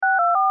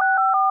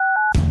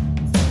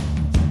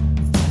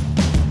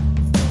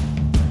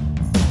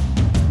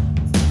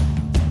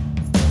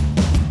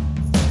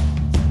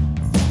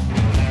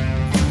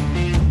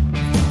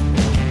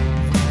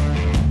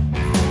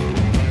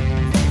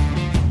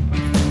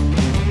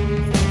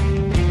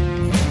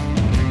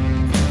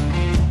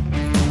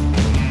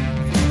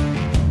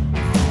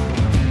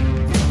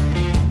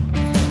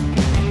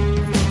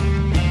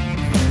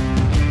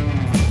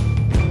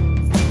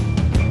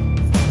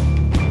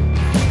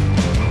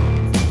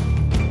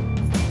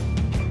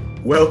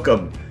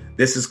Welcome.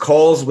 This is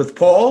Calls with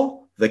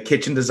Paul, the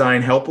kitchen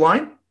design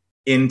helpline.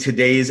 In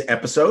today's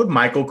episode,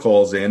 Michael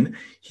calls in.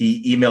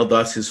 He emailed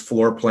us his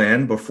floor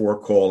plan before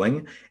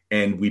calling,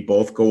 and we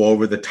both go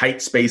over the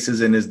tight spaces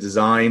in his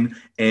design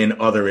and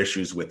other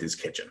issues with his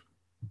kitchen.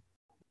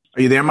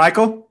 Are you there,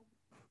 Michael?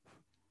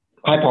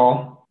 Hi,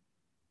 Paul.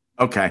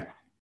 Okay.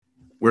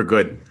 We're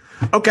good.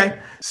 Okay.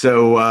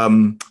 So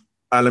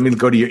let me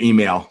go to your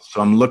email.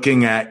 So I'm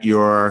looking at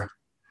your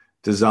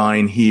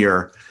design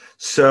here.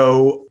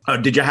 So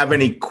did you have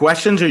any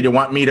questions, or do you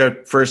want me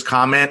to first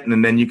comment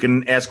and then you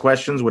can ask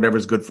questions,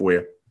 whatever's good for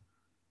you?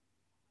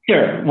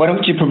 Sure. Why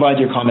don't you provide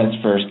your comments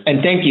first?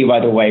 And thank you, by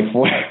the way,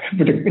 for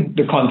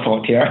the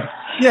consult here.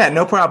 Yeah,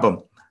 no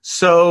problem.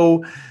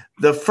 So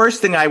the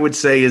first thing I would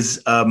say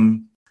is,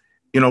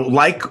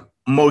 like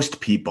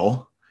most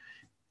people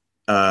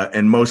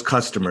and most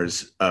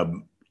customers,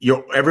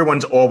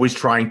 everyone's always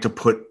trying to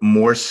put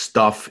more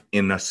stuff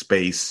in a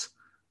space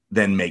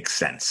than makes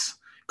sense.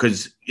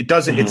 Because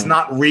it's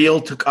not real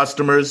to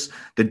customers.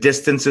 The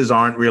distances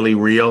aren't really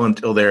real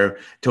until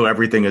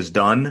everything is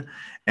done.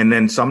 And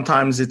then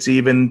sometimes it's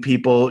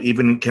people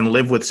can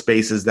live with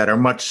spaces that are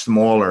much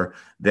smaller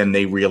than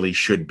they really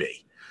should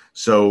be.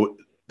 So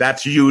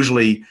that's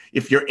usually,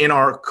 if you're in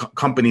our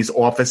company's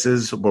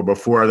offices or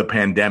before the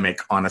pandemic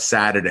on a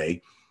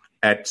Saturday,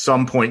 at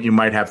some point you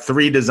might have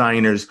 3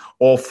 designers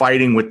all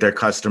fighting with their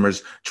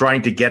customers,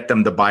 trying to get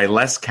them to buy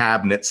less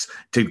cabinets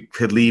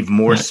to leave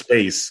more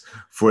space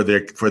for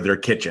their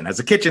kitchen. As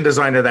a kitchen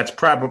designer, that's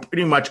probably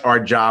pretty much our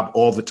job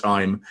all the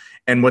time.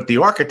 And what the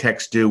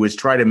architects do is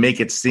try to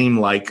make it seem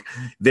like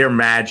they're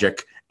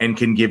magic and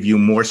can give you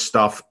more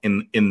stuff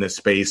in the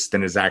space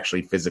than is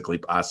actually physically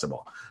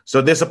possible.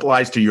 So this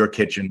applies to your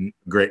kitchen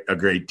a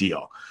great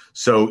deal.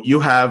 So you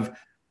have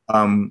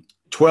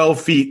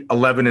 12 feet,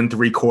 11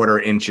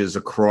 3/4 inches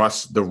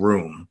across the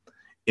room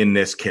in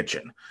this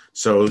kitchen.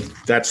 So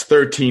that's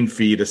 13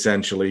 feet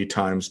essentially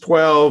times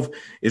 12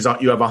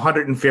 you have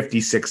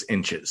 156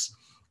 inches.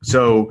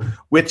 So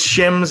with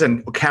shims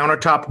and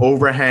countertop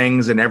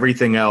overhangs and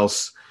everything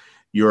else,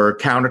 your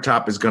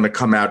countertop is going to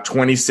come out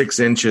 26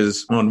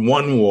 inches on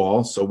one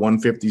wall. So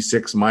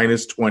 156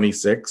 minus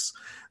 26.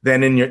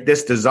 Then in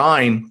this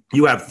design,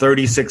 you have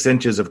 36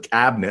 inches of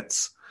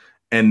cabinets,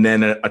 and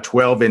then a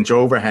 12-inch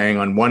overhang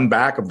on one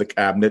back of the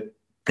cabinet,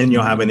 and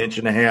you'll have an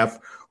 1.5 inch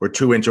or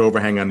 2-inch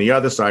overhang on the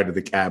other side of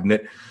the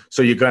cabinet.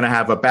 So you're going to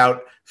have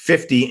about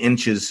 50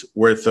 inches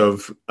worth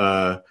of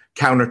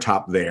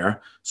countertop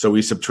there. So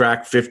we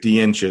subtract 50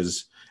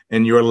 inches,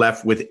 and you're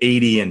left with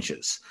 80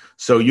 inches.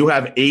 So you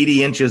have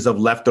 80 inches of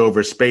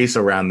leftover space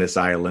around this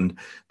island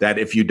that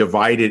if you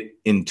divide it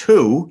in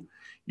 2,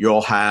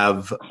 you'll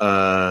have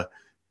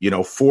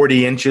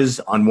 40 inches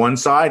on one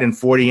side and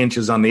 40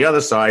 inches on the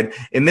other side.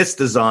 In this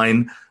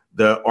design,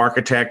 the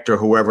architect or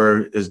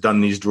whoever has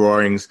done these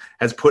drawings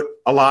has put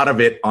a lot of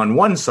it on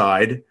one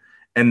side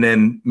and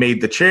then made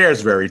the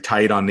chairs very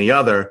tight on the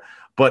other.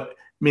 But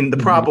the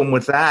problem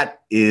with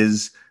that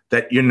is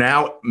that you're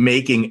now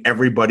making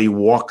everybody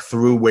walk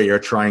through where you're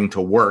trying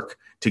to work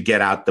to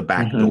get out the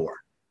back door.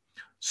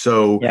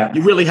 So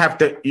you really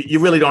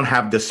don't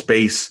have the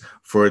space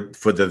for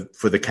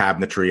the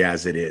cabinetry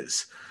as it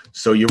is.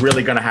 So you're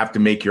really going to have to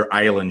make your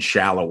island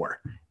shallower.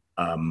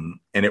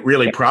 And it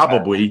really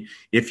probably,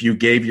 if you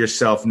gave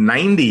yourself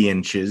 90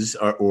 inches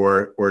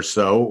or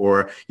so,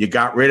 or you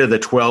got rid of the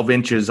 12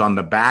 inches on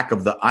the back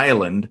of the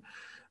island,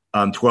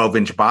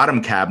 12-inch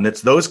bottom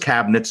cabinets, those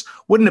cabinets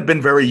wouldn't have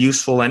been very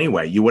useful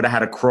anyway. You would have had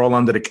to crawl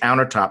under the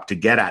countertop to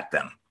get at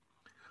them.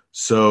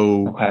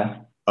 So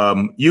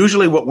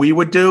usually what we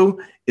would do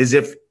is,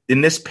 if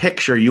in this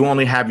picture you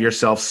only have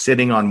yourself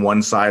sitting on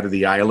one side of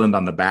the island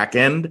on the back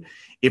end,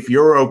 if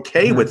you're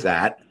okay with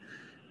that,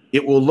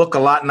 it will look a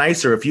lot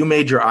nicer. If you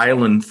made your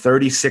island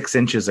 36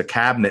 inches of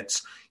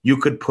cabinets, you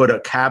could put a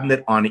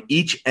cabinet on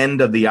each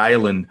end of the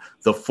island,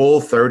 the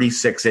full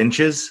 36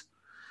 inches,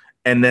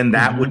 and then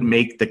that would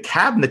make the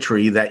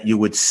cabinetry that you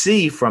would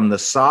see from the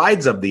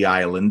sides of the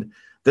island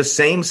the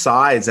same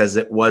size as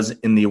it was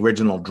in the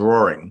original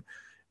drawing.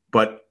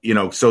 But,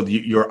 so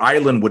your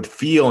island would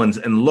feel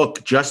and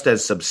look just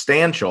as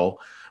substantial,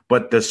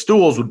 but the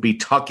stools would be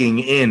tucking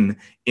in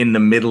the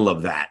middle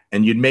of that.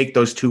 And you'd make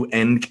those 2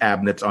 end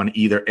cabinets on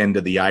either end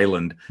of the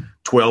island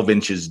 12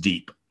 inches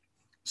deep,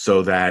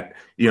 so that,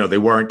 they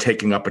weren't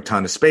taking up a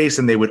ton of space,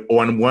 and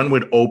one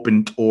would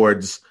open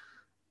towards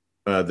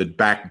the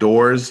back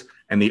doors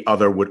and the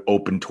other would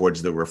open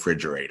towards the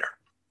refrigerator.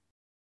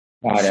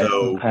 Got it.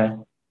 So, okay.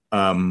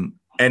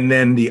 And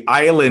then the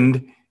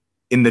island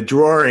in the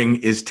drawing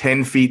is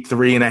 10 feet,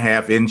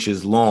 3.5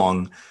 inches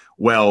long.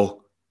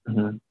 Well,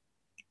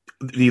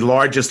 the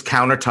largest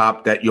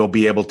countertop that you'll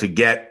be able to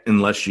get,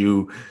 unless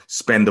you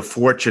spend a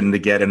fortune to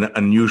get an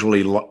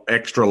unusually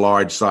extra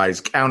large size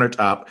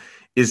countertop,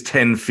 is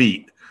 10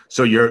 feet.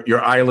 So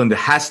your island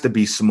has to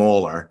be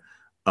smaller,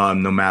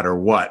 no matter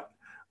what.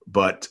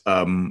 But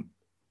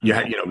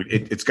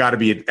it's got to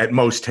be at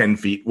most 10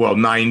 feet. Well,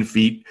 9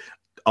 feet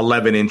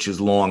 11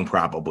 inches long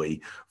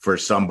probably for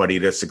somebody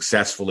to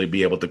successfully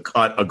be able to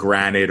cut a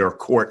granite or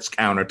quartz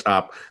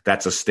countertop.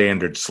 That's a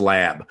standard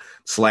slab.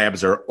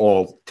 Slabs are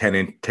all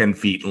 10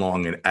 feet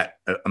long at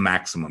a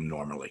maximum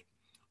normally.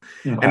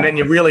 Okay. And then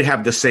you really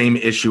have the same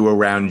issue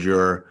around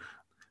your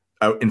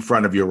in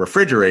front of your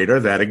refrigerator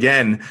that,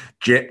 again,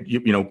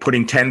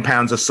 putting 10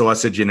 pounds of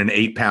sausage in an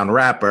 8-pound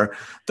wrapper,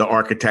 the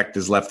architect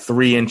is left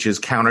 3 inches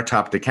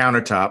countertop to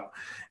countertop.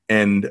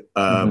 And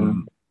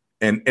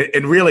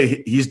and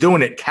really he's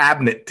doing it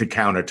cabinet to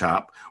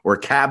countertop or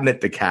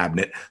cabinet to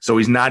cabinet. So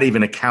he's not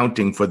even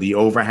accounting for the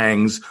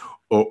overhangs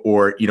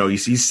or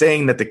he's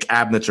saying that the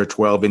cabinets are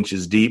 12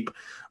 inches deep,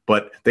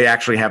 but they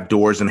actually have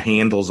doors and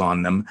handles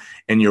on them.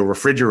 And your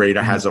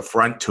refrigerator has a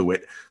front to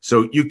it.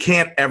 So you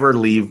can't ever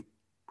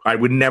I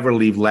would never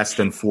leave less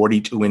than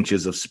 42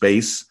 inches of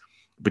space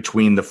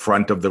between the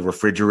front of the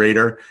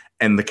refrigerator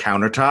and the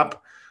countertop.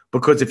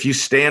 Because if you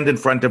stand in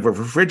front of a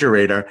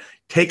refrigerator,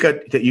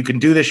 you can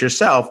do this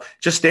yourself,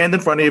 just stand in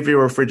front of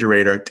your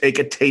refrigerator, take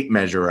a tape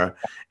measure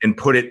and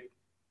put it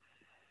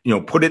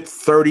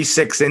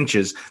 36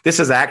 inches. This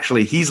is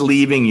actually, he's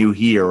leaving you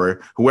here,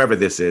 or whoever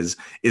this is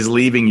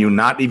leaving you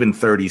not even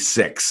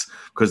 36,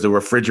 because the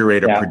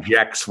refrigerator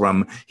projects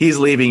he's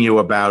leaving you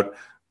about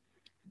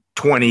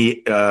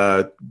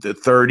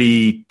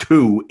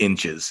 32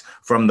 inches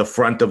from the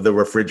front of the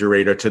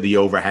refrigerator to the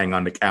overhang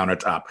on the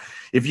countertop.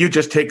 If you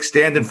just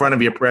stand in front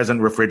of your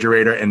present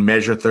refrigerator and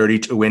measure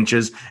 32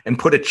 inches and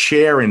put a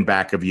chair in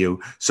back of you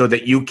so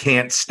that you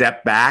can't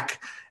step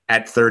back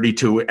at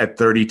 32 or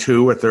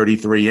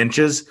 33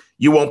 inches,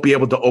 you won't be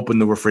able to open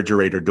the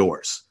refrigerator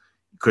doors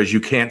because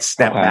you can't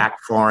step back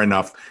far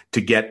enough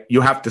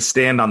you have to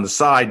stand on the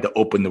side to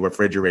open the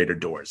refrigerator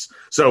doors.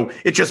 So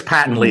it's just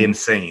patently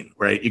insane,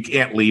 right? You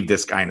can't leave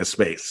this kind of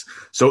space.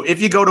 So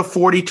if you go to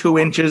 42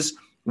 inches,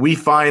 we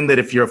find that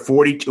if you're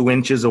 42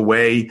 inches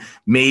away,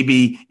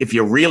 maybe if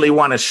you really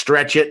want to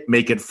stretch it,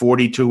 make it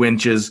 42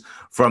 inches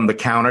from the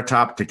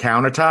countertop to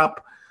countertop.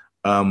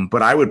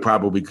 But I would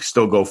probably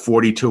still go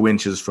 42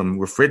 inches from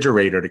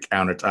refrigerator to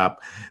countertop.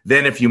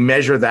 Then if you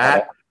measure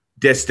that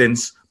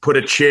distance, put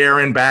a chair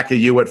in back of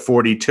you at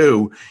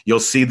 42,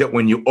 you'll see that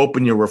when you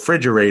open your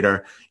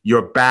refrigerator,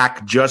 your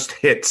back just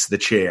hits the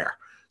chair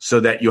so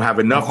that you have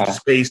enough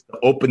space to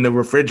open the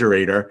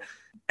refrigerator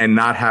and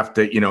not have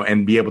to,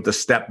 and be able to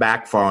step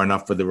back far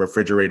enough for the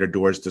refrigerator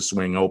doors to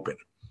swing open.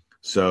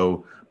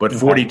 So, but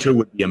 42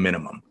 would be a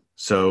minimum.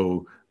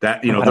 So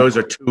that, those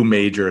are two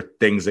major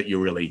things that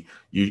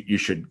you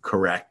should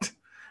correct.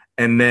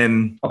 And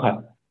then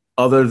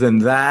other than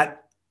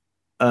that,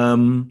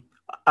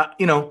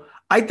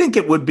 I think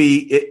it would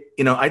be,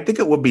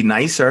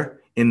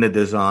 nicer in the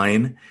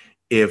design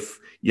if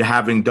you're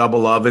having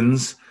double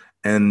ovens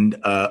and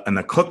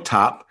a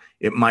cooktop.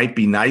 It might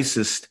be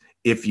nicest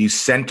if you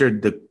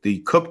centered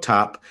the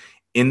cooktop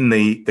in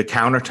the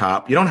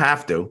countertop. You don't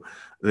have to.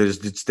 There's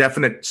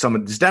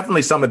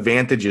definitely some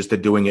advantages to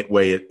doing it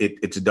way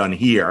it's done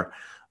here,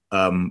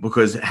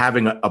 because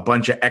having a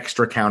bunch of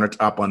extra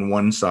countertop on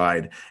one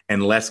side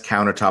and less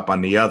countertop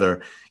on the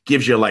other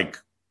gives you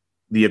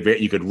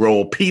you could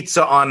roll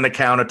pizza on the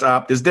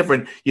countertop. There's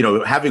different,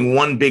 having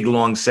one big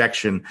long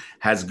section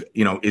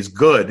is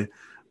good,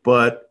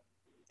 but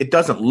it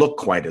doesn't look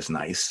quite as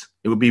nice.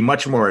 It would be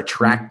much more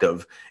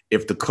attractive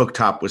if the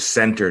cooktop was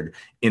centered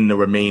in the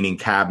remaining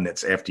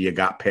cabinets after you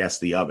got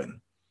past the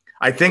oven.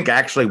 I think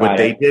actually what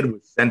they did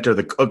was center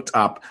the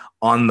cooktop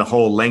on the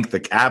whole length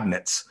of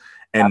cabinets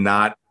and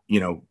not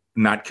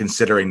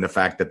considering the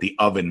fact that the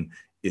oven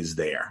is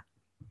there.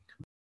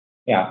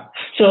 Yeah.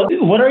 So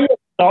what are your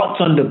thoughts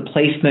on the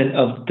placement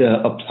of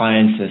the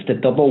appliances, the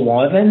double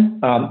wall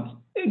oven?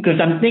 Because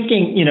I'm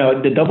thinking,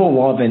 the double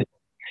wall oven,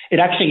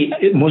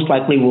 it most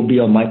likely will be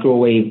a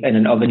microwave and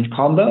an oven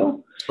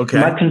combo.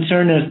 Okay. My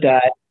concern is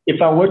that if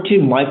I were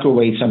to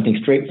microwave something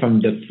straight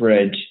from the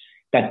fridge,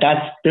 that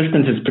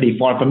distance is pretty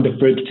far from the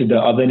fridge to the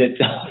oven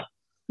itself.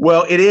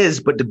 Well, it is,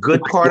 but the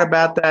good part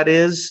about that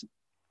is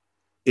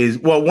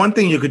one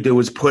thing you could do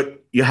is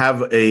you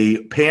have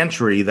a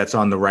pantry that's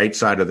on the right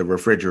side of the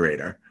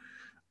refrigerator.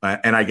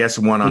 And I guess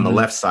one on the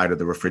left side of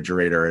the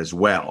refrigerator as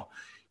well.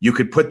 You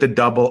could put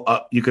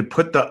you could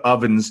put the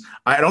ovens.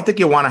 I don't think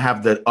you want to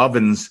have the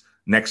ovens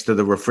next to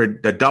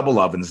the double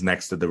ovens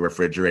next to the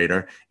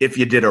refrigerator. If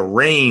you did a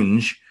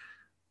range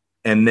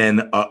and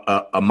then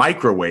a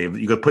microwave,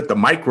 you could put the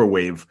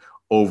microwave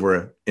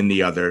over on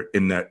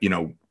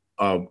the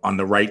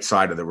right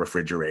side of the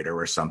refrigerator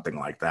or something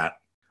like that.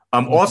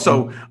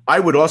 Also, I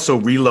would also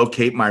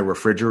relocate my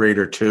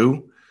refrigerator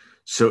too.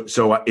 So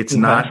it's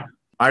not.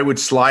 I would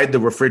slide the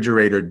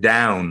refrigerator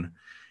down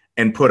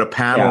and put a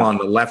panel on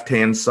the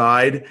left-hand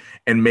side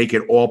and make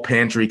it all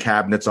pantry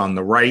cabinets on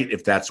the right,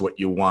 if that's what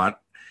you want.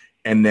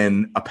 And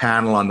then a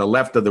panel on the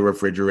left of the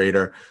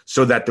refrigerator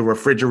so that the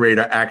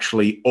refrigerator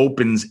actually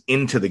opens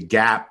into the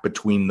gap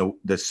between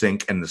the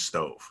sink and the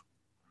stove.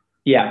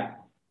 Yeah.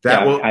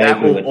 That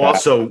will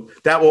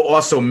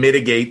also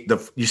mitigate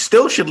you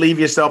still should leave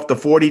yourself the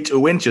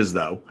 42 inches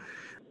though,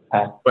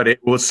 but it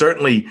will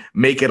certainly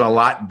make it a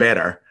lot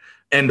better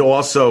And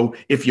also,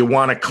 if you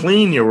want to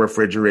clean your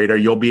refrigerator,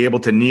 you'll be able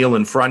to kneel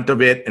in front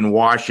of it and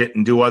wash it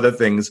and do other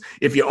things.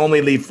 If you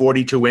only leave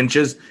 42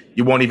 inches,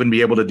 you won't even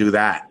be able to do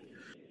that.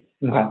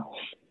 Okay.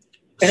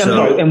 And I'm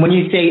sorry, and when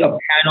you say a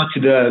panel to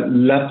the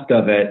left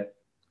of it?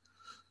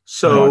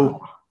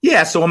 So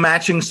a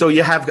matching, so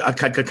you have a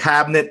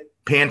cabinet,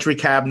 pantry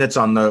cabinets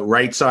on the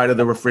right side of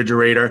the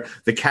refrigerator.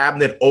 The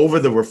cabinet over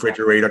the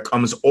refrigerator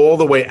comes all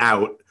the way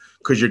out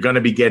because you're going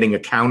to be getting a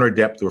counter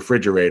depth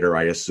refrigerator,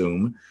 I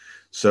assume.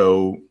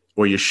 So,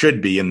 or you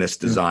should be in this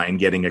design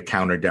getting a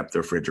counter depth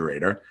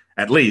refrigerator,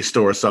 at least,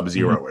 or a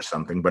Sub-Zero or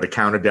something, but a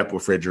counter depth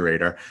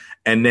refrigerator.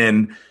 And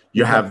then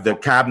you have the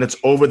cabinets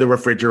over the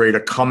refrigerator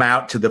come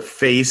out to the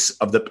face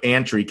of the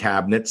pantry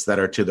cabinets that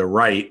are to the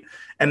right.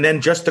 And then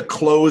just to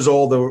close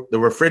all the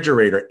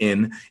refrigerator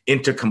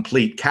into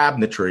complete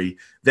cabinetry,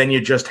 then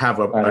you just have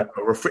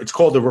it's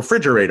called the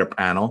refrigerator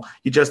panel.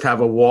 You just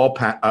have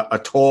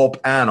a tall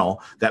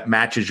panel that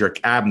matches your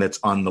cabinets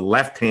on the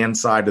left-hand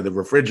side of the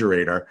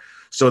refrigerator,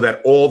 so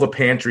that all the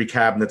pantry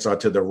cabinets are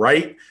to the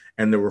right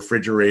and the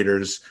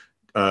refrigerators,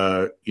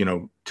 to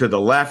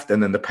the left,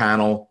 and then the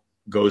panel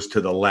goes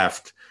to the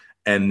left.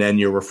 And then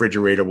your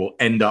refrigerator will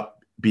end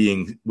up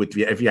being,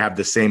 if you have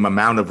the same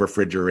amount of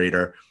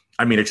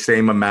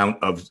same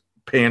amount of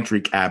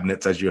pantry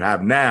cabinets as you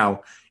have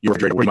now, your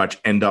refrigerator pretty much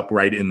end up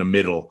right in the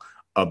middle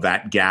of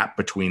that gap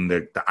between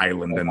the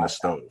island and the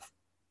stove.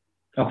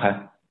 Okay.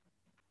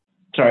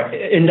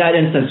 Sorry, in that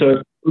instance,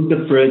 so move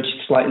the fridge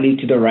slightly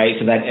to the right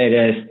so that it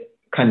is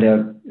kind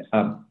of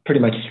pretty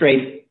much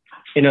straight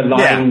in a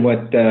line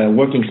with the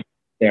working space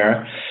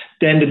there.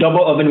 Then the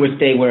double oven would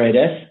stay where it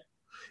is.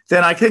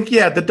 Then I think,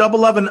 the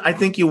double oven, I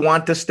think you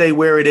want to stay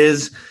where it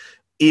is,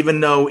 even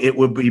though it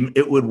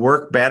would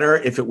work better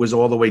if it was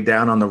all the way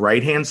down on the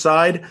right-hand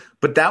side,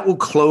 but that will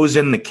close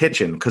in the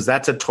kitchen because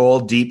that's a tall,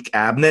 deep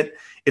cabinet.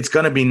 It's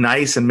going to be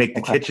nice and make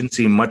the kitchen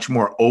seem much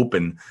more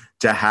open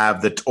to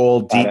have the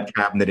tall, deep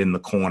cabinet in the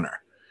corner.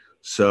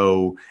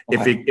 So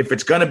if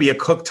it's going to be a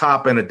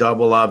cooktop and a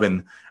double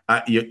oven,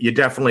 you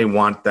definitely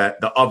want that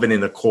the oven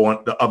in the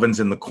corner. The oven's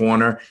in the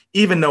corner,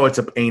 even though it's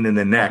a pain in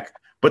the neck.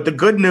 But the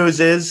good news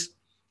is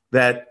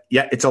that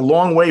it's a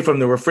long way from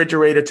the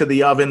refrigerator to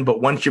the oven.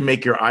 But once you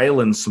make your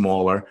island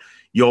smaller,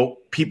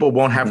 people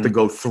won't have to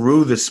go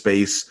through the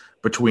space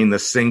between the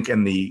sink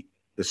and the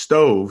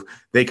stove.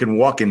 They can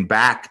walk in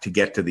back to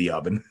get to the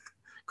oven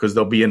because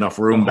there'll be enough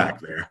room back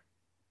there.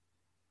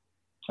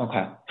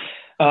 Okay.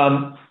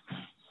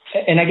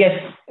 And I guess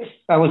this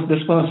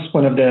was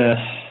one of the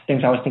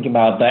things I was thinking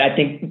about, but I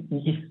think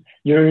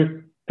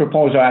your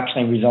proposal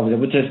actually resolves it,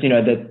 which is,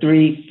 the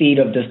 3 feet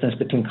of distance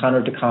between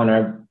counter to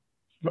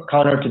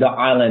the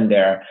island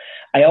there.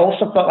 I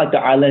also felt like the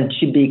island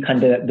should be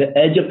the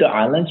edge of the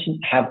island should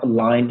have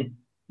lined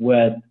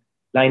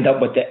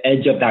up with the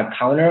edge of that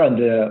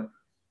counter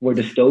where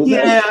the stove is.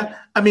 Yeah,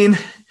 I mean,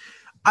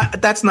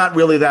 that's not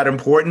really that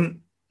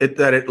important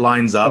that it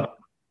lines up.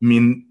 I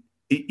mean,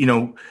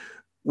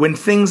 when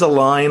things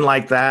align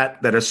like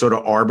that are sort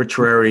of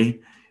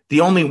arbitrary, the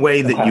only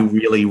way that you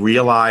really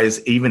realize,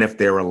 even if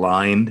they're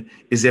aligned,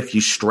 is if you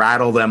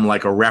straddle them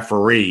like a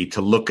referee to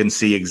look and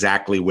see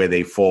exactly where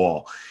they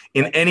fall.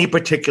 In any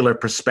particular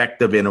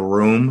perspective in a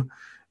room,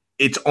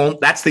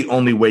 that's the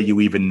only way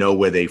you even know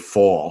where they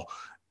fall,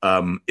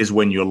 is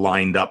when you're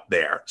lined up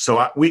there.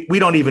 So we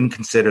don't even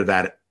consider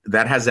that.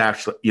 That has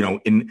actually,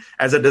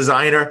 as a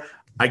designer,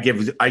 I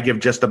give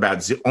just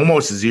about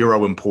almost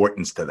zero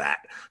importance to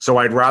that. So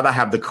I'd rather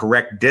have the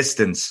correct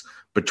distance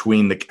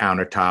between the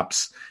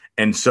countertops.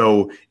 And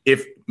so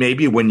if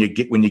maybe when you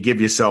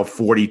give yourself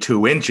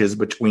 42 inches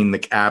between the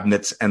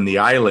cabinets and the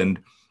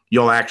island,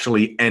 you'll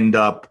actually end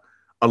up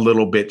a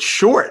little bit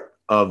short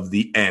of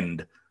the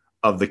end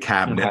of the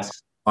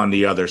cabinets on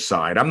the other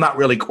side. I'm not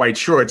really quite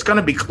sure. It's going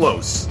to be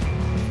close.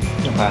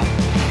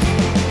 Okay.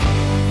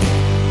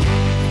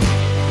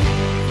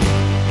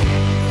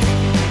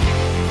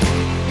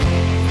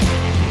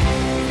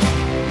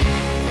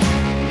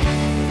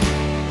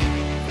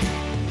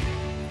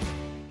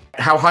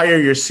 How high are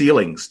your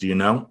ceilings? Do you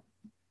know?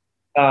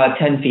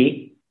 10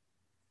 feet.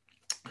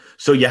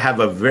 So you have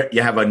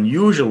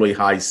unusually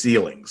high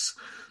ceilings.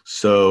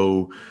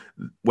 So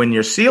when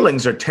your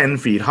ceilings are 10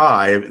 feet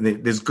high,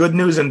 there's good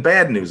news and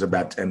bad news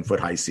about 10-foot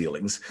high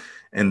ceilings.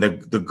 And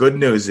the good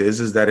news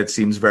is that it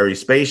seems very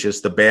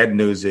spacious. The bad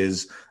news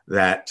is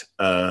that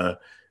your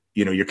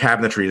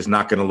cabinetry is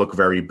not going to look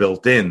very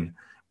built in,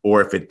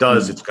 or if it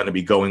does, it's going to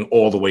be going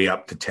all the way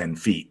up to 10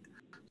 feet.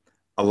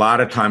 A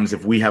lot of times,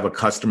 if we have a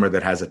customer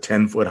that has a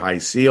 10-foot high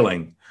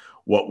ceiling,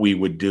 what we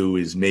would do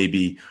is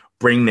maybe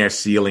bring their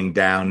ceiling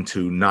down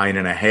to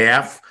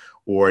 9.5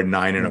 or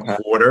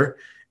 9.25,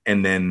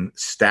 and then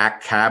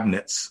stack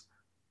cabinets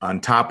on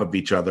top of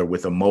each other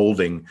with a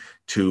molding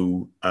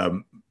to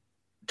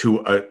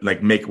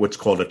make what's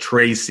called a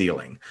tray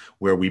ceiling,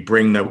 where we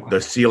bring the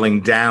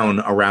ceiling down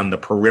around the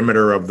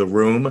perimeter of the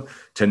room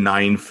to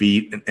 9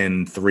 feet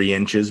and 3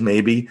 inches,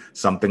 maybe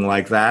something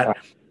like that.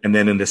 And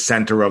then in the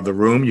center of the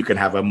room, you can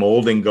have a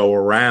molding go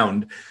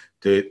around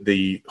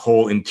the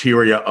whole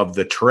interior of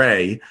the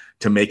tray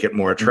to make it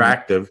more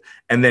attractive.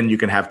 And then you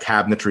can have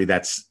cabinetry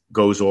that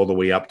goes all the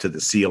way up to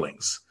the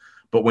ceilings.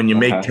 But when you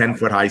make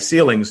 10-foot high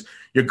ceilings,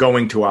 you're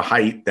going to a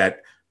height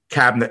that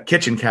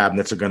kitchen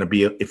cabinets are going to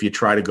be, if you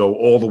try to go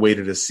all the way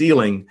to the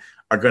ceiling,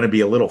 are going to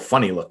be a little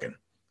funny looking.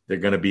 They're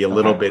going to be a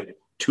little bit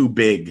too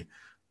big.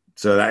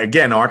 So that,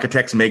 again,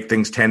 architects make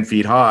things 10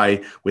 feet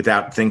high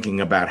without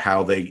thinking about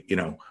how they,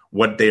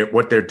 what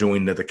they're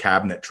doing to the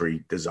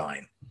cabinetry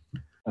design.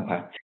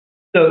 Okay.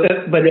 So,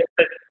 but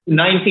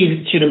 9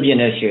 feet shouldn't be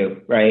an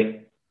issue,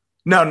 right?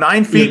 No,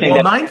 9 feet.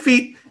 Well, 9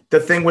 feet. The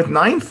thing with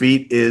 9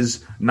 feet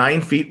is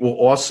 9 feet will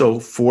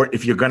also,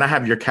 if you're going to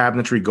have your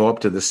cabinetry go up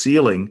to the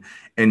ceiling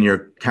and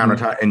your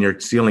countertop and your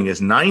ceiling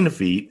is 9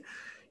 feet,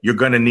 you're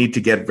going to need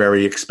to get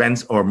very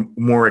expensive or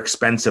more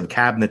expensive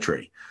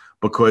cabinetry,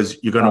 because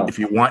you're going to, if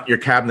you want your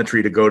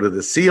cabinetry to go to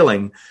the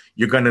ceiling,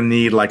 you're going to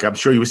need, like, I'm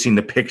sure you've seen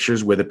the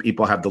pictures where the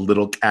people have the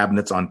little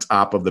cabinets on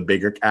top of the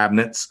bigger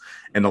cabinets.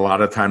 And a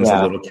lot of times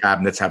the little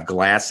cabinets have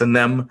glass in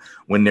them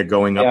when they're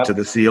going up to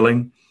the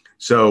ceiling.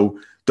 So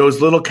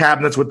those little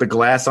cabinets with the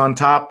glass on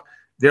top,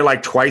 they're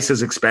like twice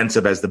as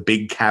expensive as the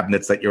big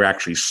cabinets that you're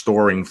actually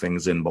storing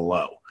things in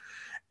below.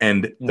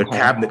 And the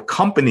cabinet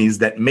companies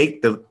that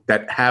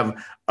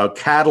have a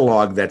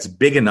catalog that's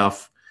big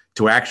enough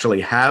to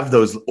actually have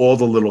all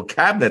the little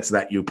cabinets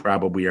that you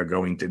probably are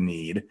going to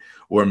need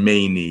or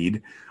may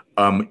need,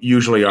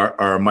 usually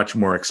are a much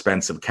more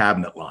expensive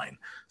cabinet line.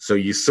 So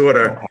you sort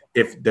of,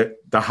 if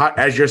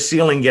as your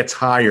ceiling gets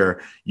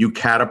higher, you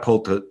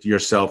catapult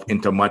yourself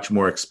into much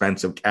more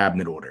expensive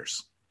cabinet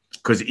orders,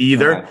 because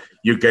either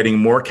you're getting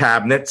more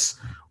cabinets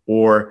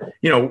or,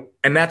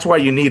 and that's why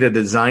you need a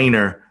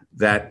designer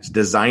that's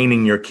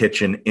designing your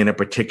kitchen in a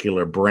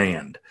particular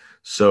brand.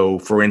 So,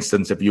 for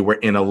instance, if you were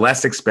in a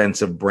less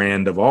expensive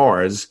brand of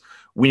ours,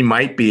 we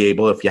might be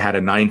able, if you had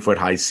a 9-foot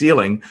high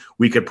ceiling,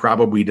 we could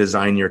probably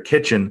design your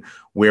kitchen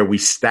where we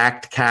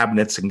stacked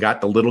cabinets and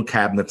got the little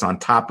cabinets on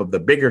top of the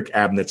bigger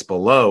cabinets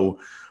below.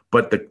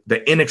 But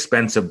the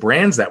inexpensive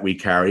brands that we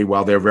carry,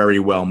 while they're very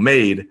well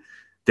made,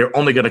 they're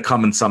only going to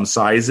come in some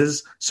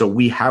sizes. So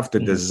we have to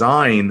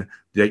design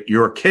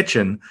your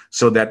kitchen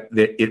so that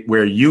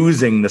we're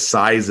using the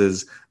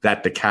sizes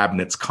that the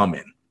cabinets come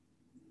in.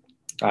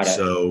 Got it.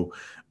 So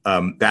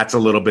that's a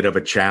little bit of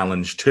a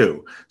challenge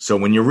too. So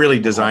when you're really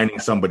designing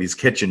somebody's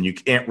kitchen, you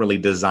can't really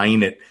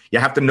design it. You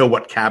have to know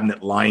what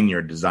cabinet line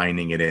you're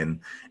designing it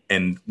in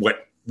and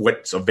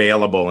what's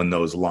available in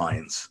those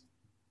lines.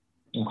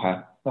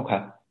 Okay.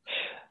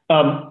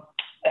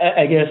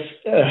 I guess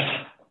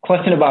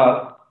question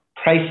about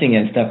pricing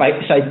and stuff. I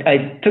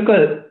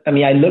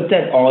looked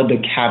at all the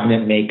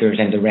cabinet makers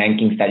and the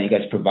rankings that you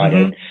guys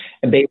provided,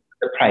 and based on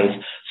the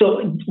price.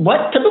 So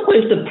what typically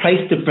is the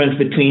price difference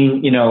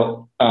between,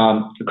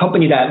 the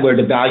company where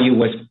the value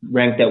was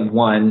ranked at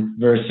 1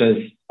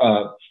 versus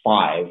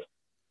 5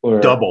 or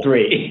double.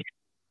 3?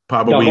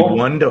 Probably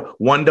double?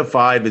 1 to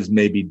 5 is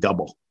maybe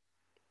double.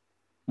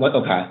 What?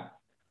 Okay.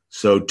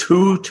 So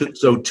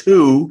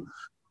 2,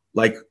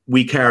 like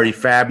we carry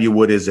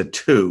Fabuwood is a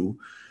 2,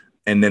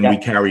 and then we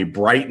carry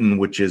Brighton,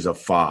 which is a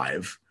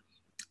 5.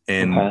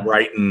 And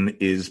Brighton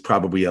is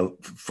probably a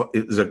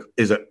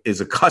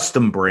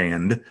custom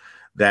brand.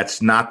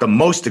 That's not the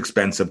most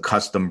expensive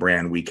custom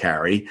brand we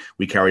carry.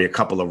 We carry a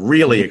couple of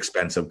really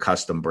expensive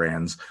custom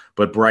brands,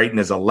 but Brighton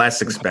is a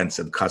less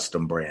expensive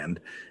custom brand.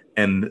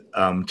 And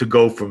to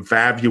go from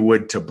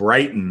Fabuwood to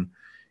Brighton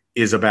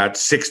is about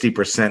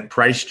 60%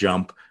 price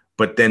jump.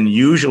 But then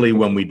usually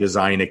when we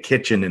design a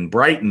kitchen in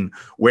Brighton,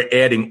 we're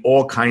adding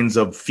all kinds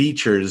of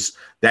features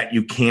that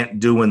you can't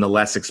do in the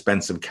less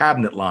expensive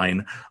cabinet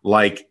line,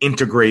 like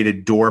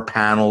integrated door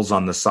panels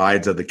on the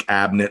sides of the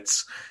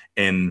cabinets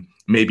and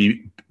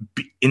maybe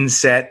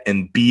inset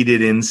and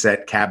beaded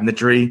inset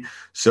cabinetry,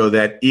 so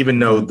that even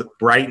though the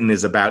Brighton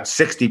is about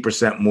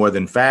 60% more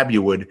than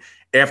Fabuwood,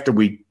 after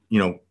we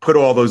put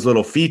all those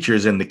little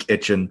features in the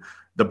kitchen,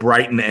 the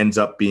Brighton ends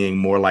up being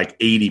more like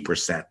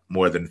 80%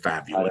 more than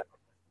Fabuwood.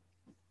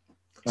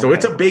 So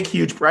it's a big,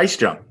 huge price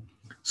jump.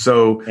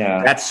 So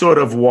that's sort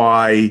of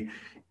why,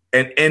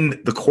 and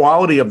the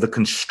quality of the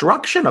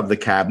construction of the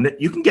cabinet,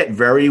 you can get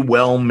very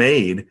well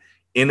made,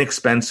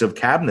 inexpensive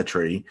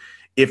cabinetry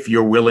if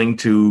you're willing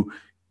to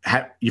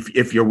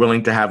if you're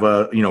willing to have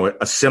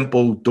a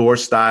simple door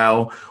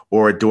style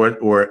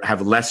or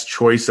have less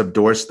choice of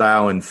door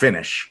style and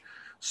finish.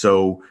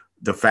 So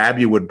the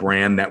Fabuwood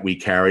brand that we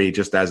carry,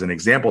 just as an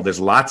example, there's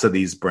lots of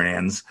these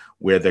brands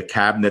where the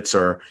cabinets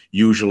are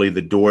usually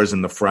the doors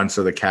and the fronts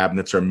of the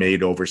cabinets are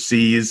made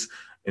overseas,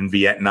 in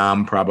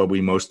Vietnam, probably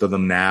most of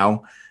them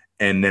now.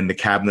 And then the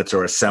cabinets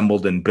are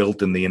assembled and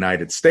built in the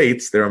United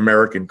States. They're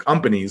American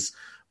companies,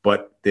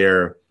 but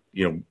they're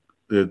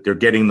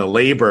getting the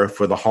labor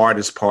for the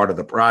hardest part of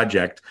the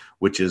project,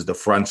 which is the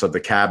fronts of the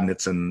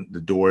cabinets and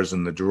the doors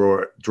and the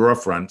drawer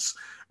fronts,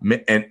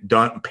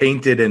 and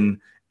painted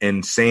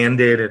and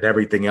sanded and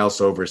everything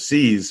else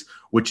overseas,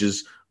 which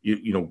is,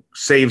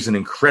 saves an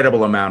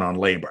incredible amount on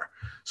labor.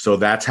 So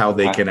that's how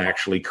they can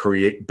actually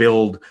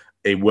build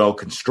a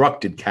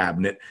well-constructed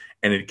cabinet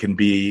and it can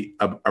be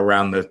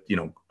around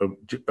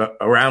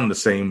around the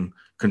same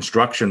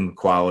construction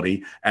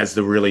quality as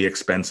the really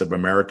expensive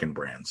American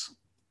brands.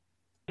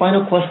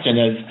 Final question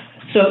is,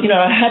 so,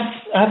 I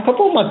have a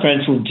couple of my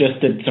friends who just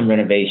did some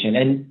renovation,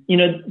 and,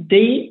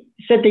 they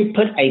said they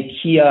put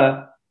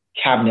IKEA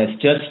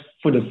cabinets just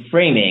for the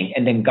framing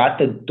and then got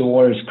the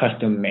doors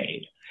custom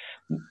made.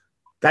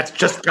 That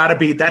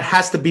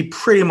has to be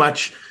pretty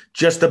much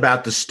just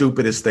about the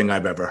stupidest thing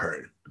I've ever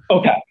heard.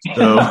 Okay.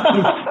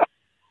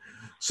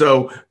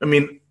 So, I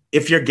mean,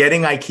 if you're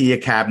getting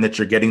IKEA cabinets,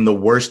 you're getting the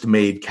worst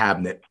made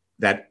cabinet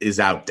that is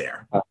out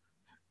there.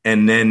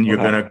 And then you're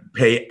going to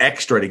pay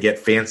extra to get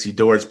fancy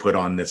doors put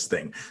on this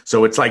thing.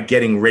 So it's like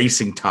getting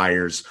racing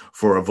tires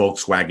for a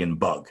Volkswagen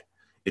Bug.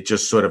 It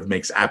just sort of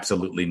makes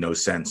absolutely no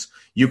sense.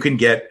 You can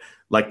get,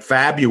 like,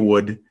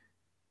 Fabuwood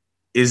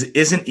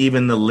isn't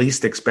even the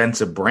least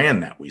expensive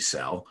brand that we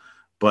sell,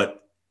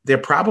 but they're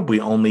probably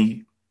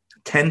only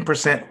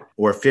 10%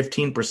 or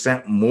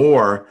 15%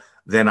 more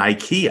than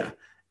IKEA.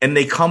 And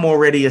they come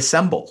already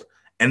assembled,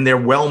 and they're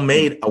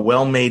a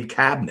well-made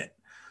cabinet.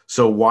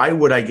 So why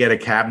would I get a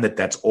cabinet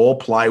that's all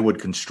plywood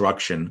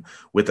construction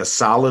with a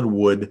solid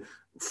wood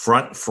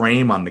front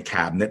frame on the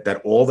cabinet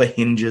that all the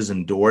hinges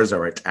and doors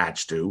are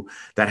attached to,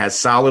 that has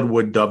solid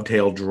wood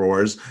dovetail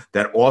drawers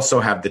that also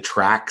have the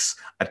tracks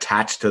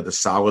attached to the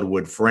solid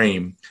wood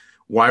frame?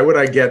 Why would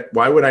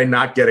I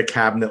not get a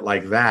cabinet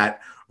like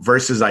that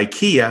versus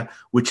IKEA,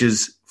 which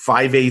is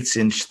 5/8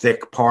 inch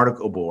thick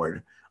particle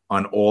board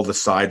on all the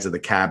sides of the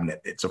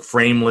cabinet? It's a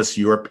frameless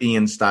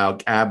European style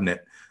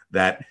cabinet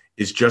that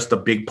is just a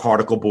big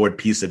particle board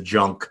piece of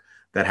junk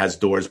that has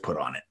doors put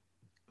on it.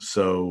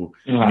 So,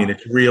 I mean,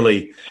 it's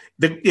really,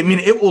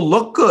 it will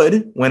look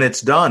good when it's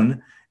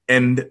done.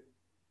 And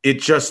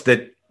it's just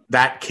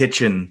that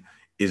kitchen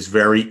is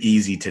very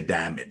easy to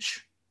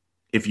damage.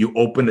 If you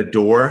open a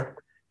door,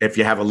 if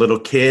you have a little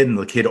kid and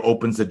the kid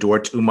opens the door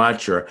too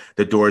much, or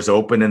the door's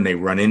open and they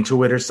run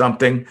into it or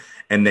something,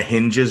 and the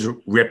hinges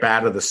rip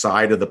out of the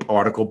side of the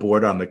particle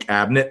board on the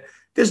cabinet,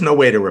 there's no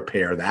way to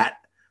repair that.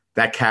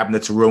 That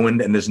cabinet's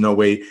ruined, and there's no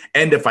way.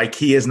 And if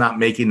IKEA is not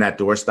making that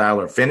door style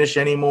or finish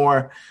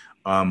anymore,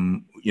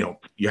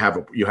 you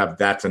have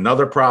that's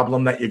another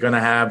problem that you're going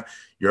to have.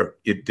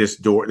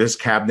 This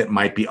cabinet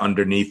might be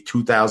underneath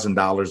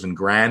 $2,000 in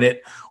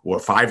granite or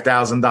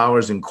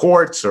 $5,000 in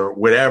quartz or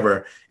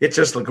whatever. It's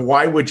just like,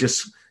 why would you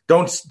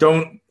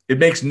don't? It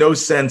makes no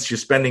sense. You're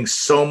spending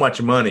so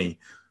much money.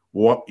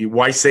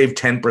 Why save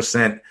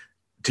 10%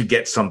 to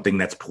get something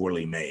that's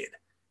poorly made?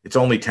 It's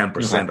only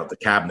 10% of the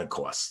cabinet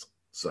cost.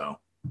 So,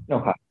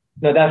 okay,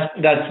 no,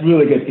 that's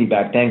really good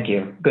feedback. Thank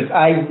you, because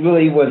I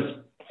really was,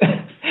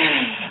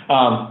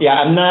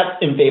 I'm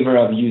not in favor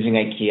of using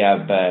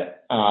IKEA,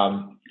 but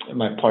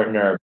my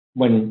partner,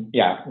 when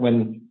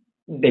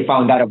they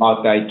found out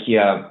about the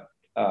IKEA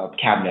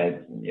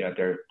cabinet,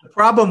 the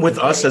problem with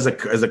us as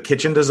a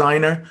kitchen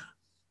designer,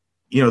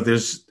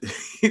 there's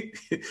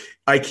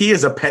IKEA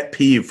is a pet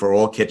peeve for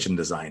all kitchen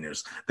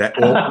designers,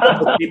 that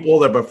all people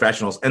that are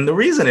professionals, and the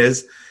reason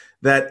is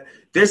that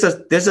there's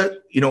a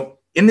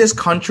in this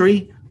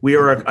country, we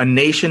are a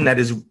nation that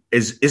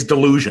is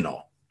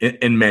delusional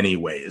in many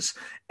ways.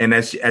 And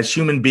as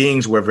human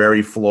beings, we're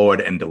very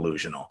flawed and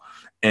delusional.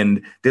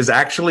 And there's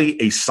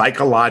actually a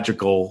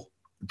psychological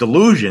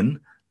delusion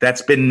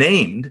that's been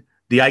named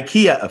the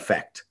IKEA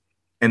effect.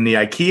 And the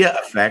IKEA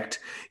effect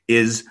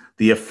is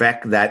the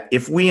effect that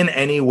if we in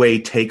any way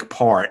take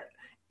part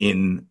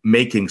in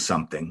making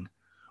something,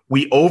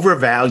 we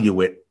overvalue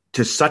it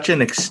to such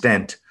an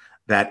extent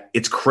that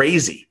it's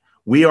crazy.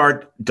 We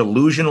are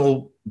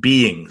delusional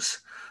beings.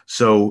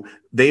 So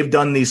they've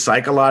done these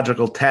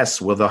psychological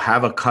tests where they'll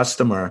have a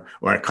person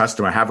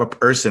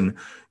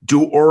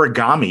do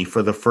origami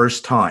for the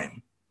first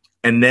time.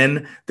 And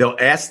then they'll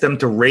ask them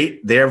to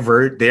rate their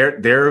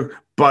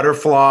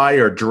butterfly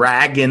or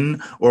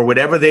dragon or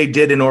whatever they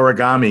did in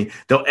origami.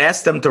 They'll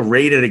ask them to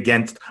rate it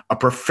against a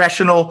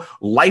professional,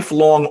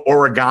 lifelong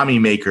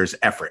origami maker's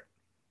effort.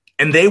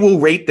 And they will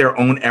rate their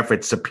own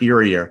effort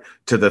superior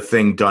to the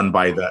thing done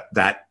by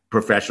that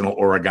professional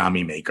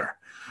origami maker.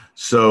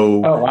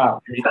 So,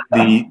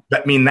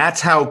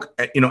 that's how,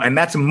 and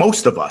that's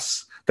most of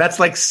us. That's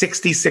like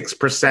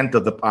 66%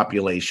 of the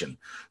population.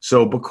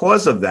 So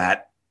because of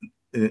that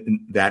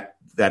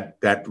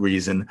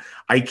reason,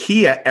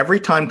 IKEA, every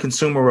time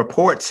Consumer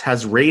Reports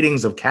has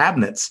ratings of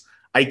cabinets,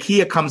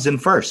 IKEA comes in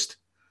first,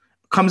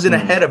 comes in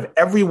ahead of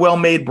every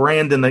well-made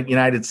brand in the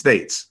United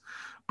States,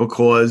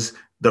 because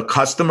the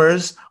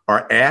customers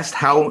are asked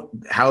how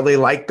they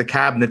like the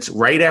cabinets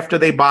right after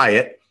they buy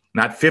it,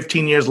 not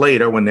 15 years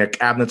later when their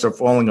cabinets are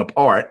falling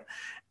apart.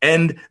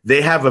 And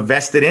they have a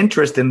vested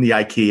interest in the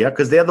IKEA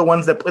because they're the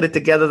ones that put it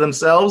together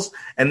themselves,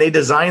 and they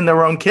design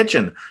their own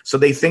kitchen. So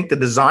they think the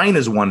design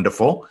is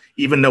wonderful,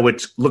 even though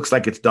it looks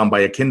like it's done by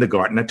a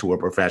kindergartner to a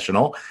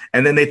professional.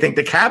 And then they think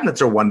the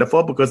cabinets are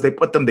wonderful because they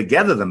put them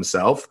together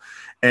themselves,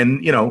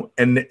 and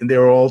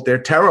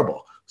they're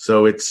terrible.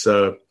 So it's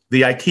the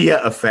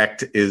IKEA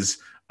effect is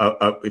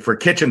for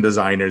kitchen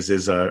designers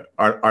is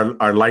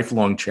our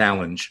lifelong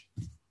challenge.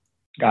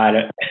 Got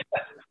it.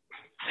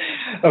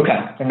 Okay,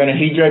 I'm going to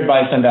heed your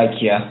advice on the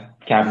IKEA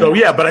cabinet. So,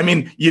 yeah, but I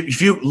mean,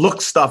 if you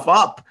look stuff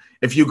up,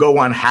 if you go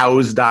on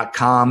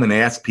house.com and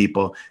ask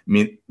people, I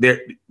mean,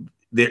 they're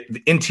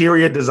the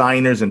interior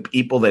designers and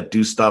people that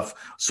do stuff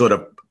sort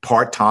of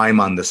part-time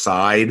on the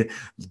side,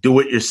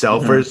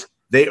 do-it-yourselfers,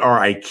 they are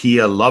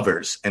IKEA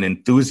lovers and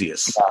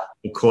enthusiasts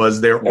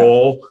because they're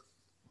all,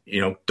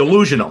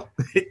 delusional.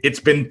 It's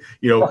been,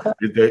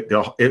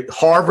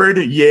 Harvard,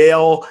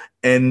 Yale,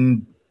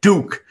 and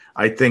Duke,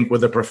 I think, were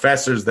the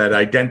professors that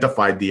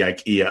identified the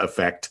IKEA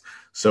effect.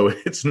 So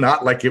it's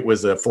not like it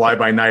was a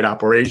fly-by-night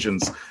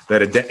operations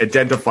that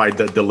identified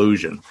the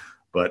delusion.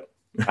 But,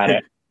 so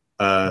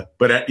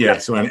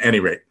at any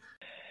rate.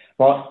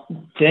 Well,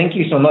 thank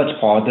you so much,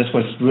 Paul. This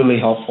was really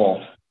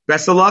helpful.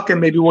 Best of luck,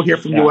 and maybe we'll hear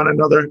from you on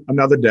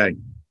another day.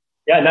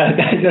 Yeah,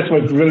 this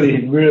was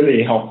really,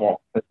 really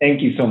helpful. So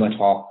thank you so much,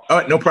 Paul. All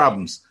right, no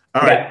problems.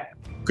 All right.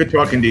 Good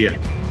talking to you.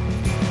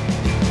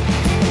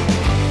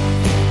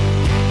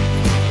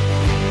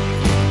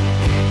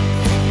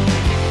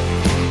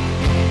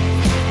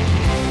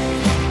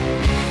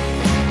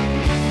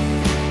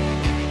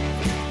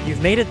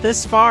 You've made it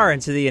this far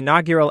into the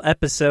inaugural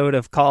episode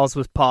of Calls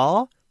with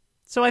Paul,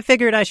 so I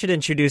figured I should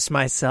introduce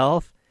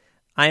myself.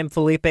 I am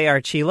Felipe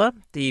Archila,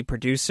 the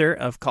producer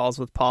of Calls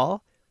with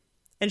Paul.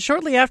 And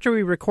shortly after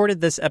we recorded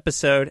this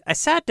episode, I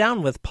sat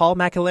down with Paul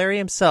McAlery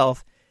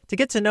himself to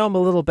get to know him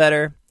a little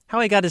better,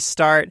 how he got his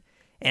start,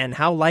 and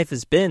how life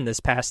has been this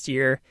past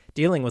year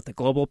dealing with the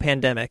global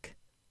pandemic.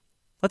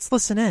 Let's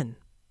listen in.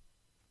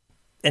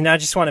 And I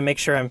just want to make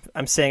sure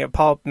I'm saying it,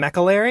 Paul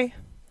McAlery,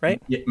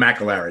 right? Yeah,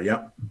 McAlery,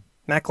 yep.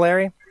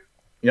 McAlery?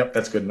 Yep,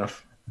 that's good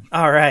enough.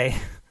 All right.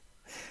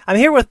 I'm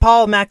here with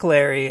Paul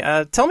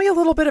McAlery. Tell me a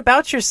little bit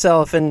about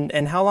yourself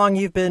and how long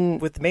you've been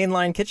with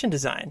Mainline Kitchen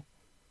Design.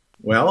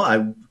 Well,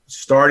 I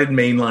started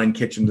Mainline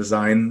Kitchen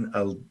Design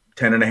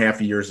 10 and a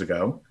half years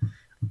ago.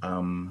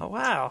 Oh,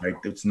 wow.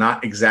 It's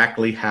not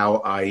exactly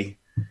how I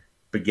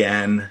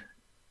began,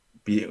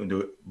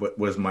 what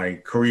was my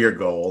career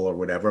goal or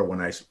whatever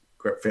when I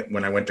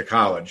went to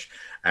college.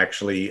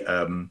 Actually,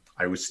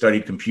 I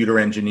studied computer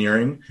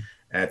engineering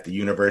at the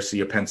University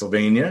of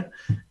Pennsylvania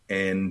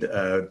and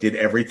did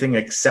everything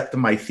except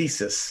my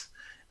thesis.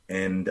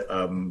 And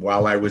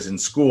while I was in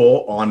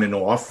school, on and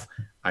off,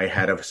 I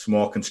had a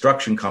small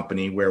construction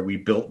company where we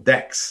built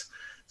decks.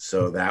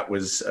 So that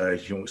was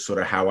sort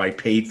of how I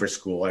paid for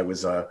school. I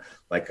was an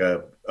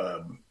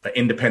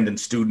independent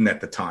student at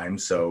the time,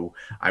 so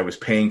I was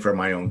paying for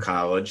my own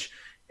college.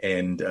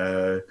 And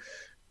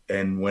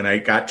when I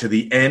got to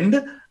the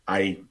end,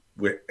 I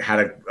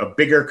had a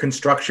bigger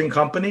construction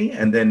company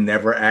and then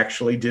never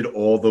actually did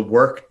all the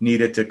work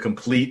needed to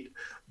complete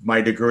my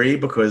degree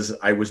because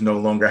I was no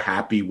longer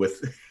happy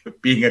with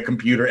being a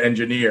computer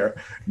engineer,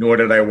 nor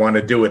did I want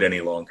to do it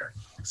any longer.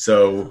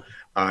 So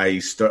I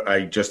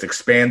just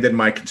expanded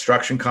my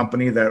construction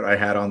company that I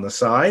had on the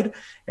side,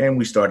 and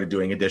we started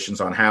doing additions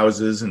on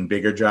houses and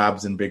bigger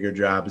jobs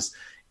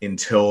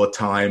until a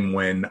time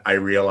when I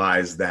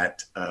realized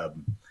that,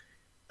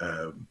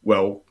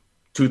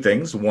 two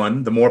things.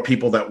 One, the more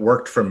people that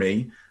worked for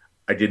me,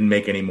 I didn't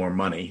make any more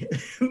money.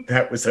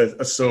 That was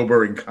a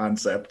sobering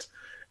concept.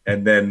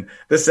 And then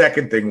the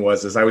second thing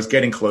was I was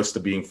getting close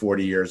to being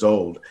 40 years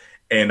old,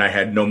 and I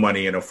had no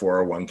money in a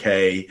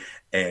 401k.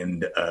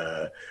 And,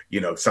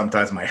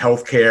 sometimes my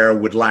health care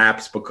would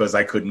lapse because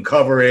I couldn't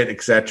cover it,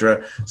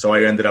 etc. So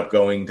I ended up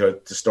going to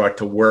start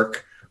to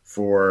work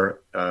for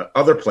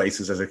other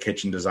places as a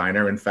kitchen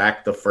designer. In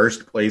fact, the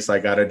first place I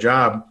got a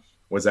job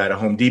was at a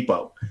Home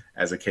Depot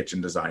as a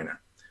kitchen designer.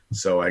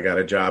 So I got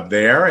a job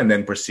there and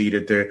then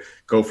proceeded to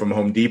go from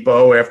Home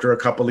Depot after a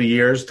couple of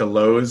years to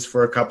Lowe's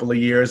for a couple of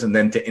years and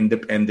then to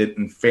independent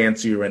and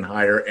fancier and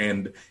higher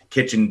end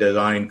kitchen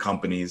design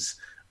companies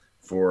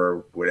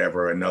for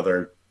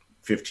another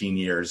 15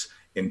 years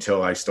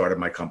until I started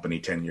my company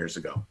 10 years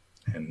ago.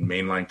 And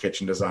Mainline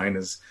Kitchen Design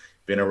has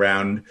been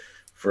around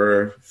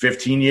for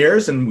 15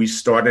 years. And we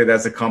started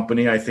as a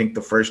company. I think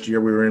the first year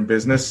we were in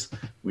business,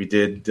 we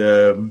did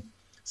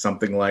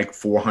something like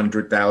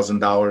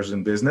 $400,000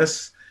 in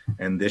business.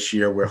 And this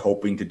year we're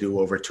hoping to do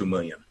over 2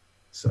 million.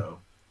 So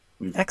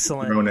we've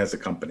grown as a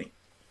company.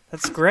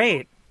 That's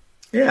great.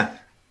 Yeah.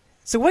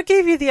 So what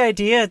gave you the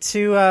idea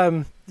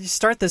to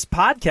start this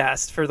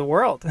podcast for the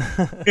world?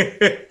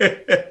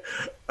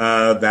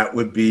 That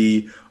would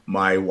be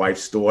my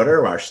wife's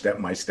daughter,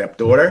 my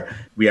stepdaughter.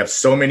 We have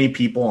so many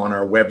people on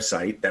our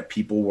website that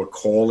people were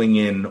calling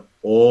in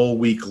all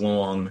week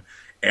long,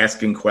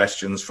 asking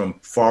questions from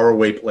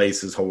faraway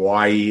places,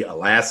 Hawaii,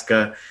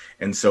 Alaska.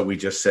 And so we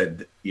just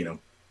said,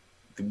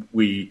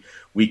 we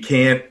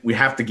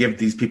have to give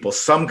these people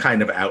some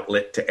kind of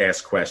outlet to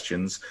ask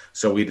questions.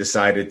 So we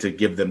decided to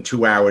give them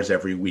 2 hours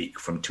every week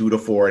from 2 to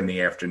 4 in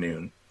the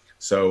afternoon.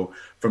 So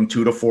from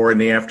 2 to 4 in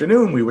the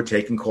afternoon, we were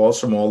taking calls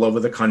from all over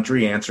the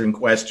country, answering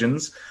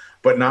questions,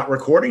 but not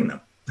recording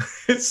them.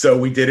 So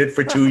we did it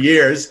for 2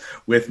 years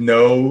with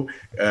no,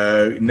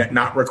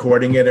 not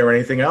recording it or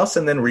anything else.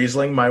 And then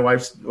Riesling,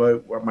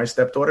 my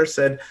stepdaughter,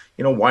 said,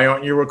 why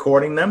aren't you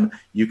recording them?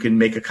 You can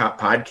make a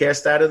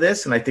podcast out of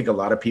this. And I think a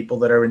lot of people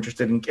that are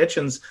interested in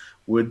kitchens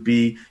would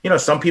be,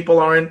 some people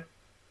aren't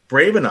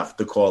brave enough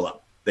to call up.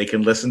 They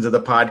can listen to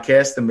the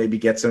podcast and maybe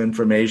get some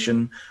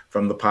information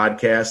from the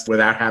podcast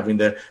without having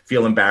to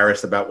feel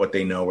embarrassed about what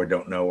they know or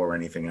don't know or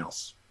anything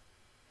else.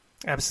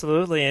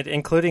 Absolutely,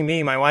 including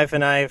me. My wife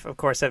and I, of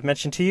course, have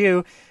mentioned to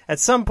you, at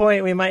some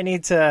point we might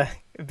need to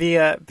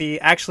be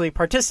actually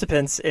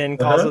participants in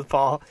Calls with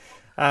Paul,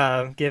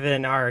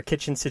 given our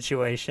kitchen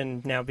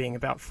situation now being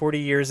about 40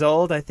 years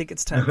old. I think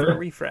it's time for a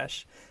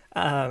refresh.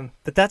 But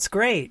that's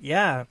great,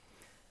 yeah.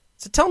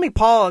 So tell me,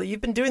 Paul, you've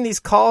been doing these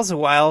calls a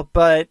while,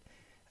 but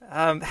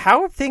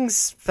how have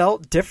things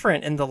felt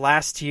different in the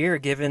last year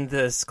given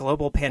this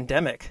global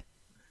pandemic?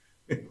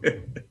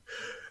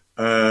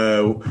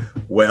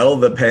 Well,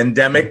 the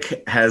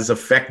pandemic has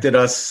affected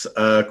us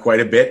quite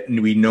a bit,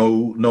 and we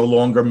no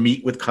longer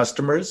meet with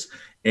customers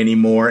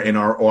anymore in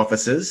our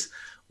offices.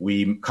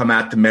 We come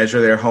out to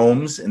measure their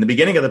homes. In the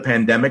beginning of the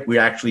pandemic, we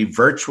actually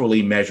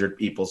virtually measured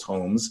people's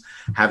homes,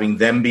 having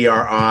them be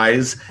our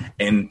eyes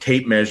and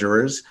tape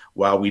measurers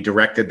while we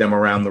directed them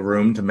around the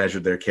room to measure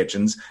their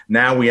kitchens.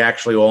 Now we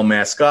actually all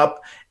mask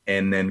up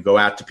and then go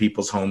out to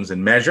people's homes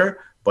and measure,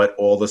 but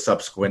all the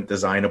subsequent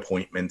design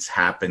appointments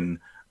happen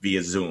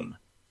via Zoom.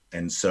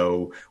 And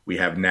so we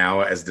have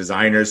now, as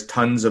designers,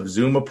 tons of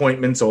Zoom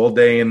appointments all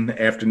day and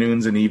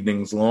afternoons and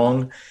evenings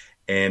long.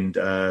 And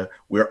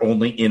we're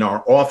only in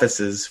our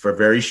offices for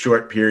very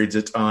short periods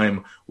of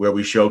time where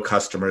we show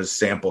customers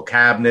sample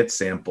cabinets,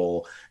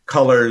 sample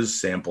colors,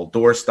 sample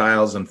door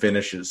styles and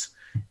finishes.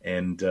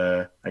 And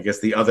I guess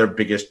the other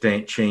biggest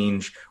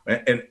change,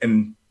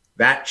 and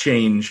that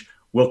change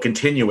will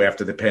continue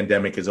after the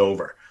pandemic is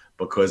over.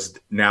 Because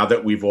now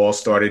that we've all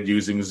started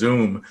using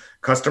Zoom,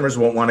 customers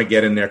won't want to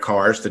get in their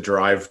cars to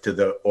drive to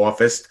the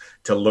office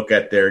to look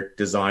at their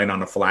design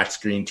on a flat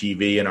screen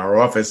TV in our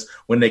office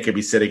when they could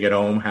be sitting at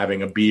home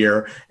having a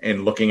beer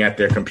and looking at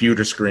their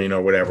computer screen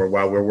or whatever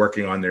while we're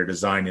working on their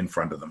design in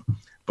front of them.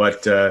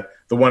 But the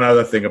one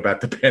other thing about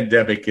the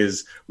pandemic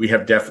is we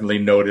have definitely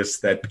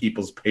noticed that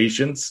people's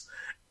patience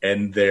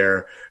and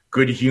their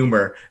good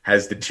humor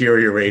has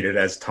deteriorated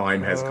as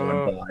time has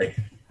gone by.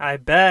 I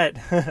bet.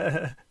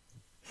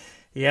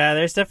 Yeah,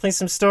 there's definitely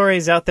some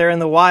stories out there in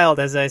the wild,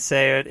 as I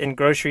say, in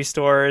grocery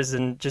stores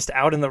and just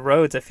out in the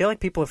roads. I feel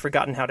like people have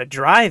forgotten how to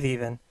drive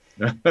even.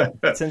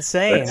 It's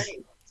insane. That's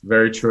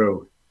very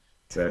true.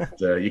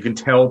 That you can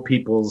tell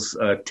people's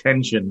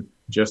tension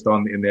just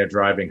in their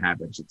driving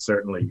habits. It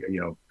certainly,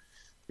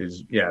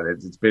 it's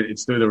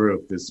through the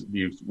roof.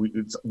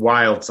 It's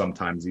wild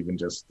sometimes, even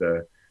just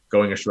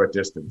going a short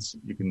distance.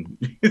 You can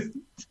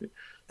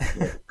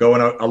go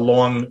on a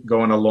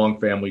long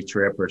family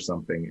trip or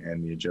something,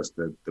 and you just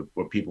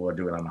what people are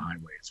doing on the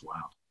highway is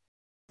wild.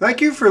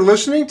 Thank you for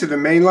listening to the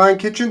Mainline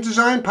Kitchen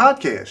Design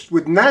Podcast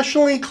with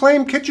nationally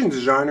acclaimed kitchen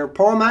designer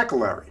Paul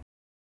McAlary.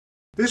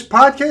 This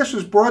podcast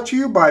was brought to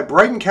you by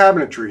Brighton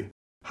Cabinetry,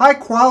 high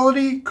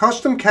quality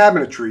custom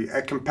cabinetry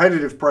at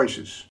competitive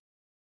prices.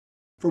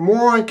 For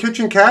more on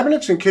kitchen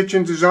cabinets and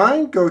kitchen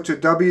design, go to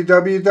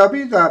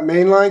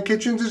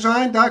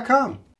www.mainlinekitchendesign.com.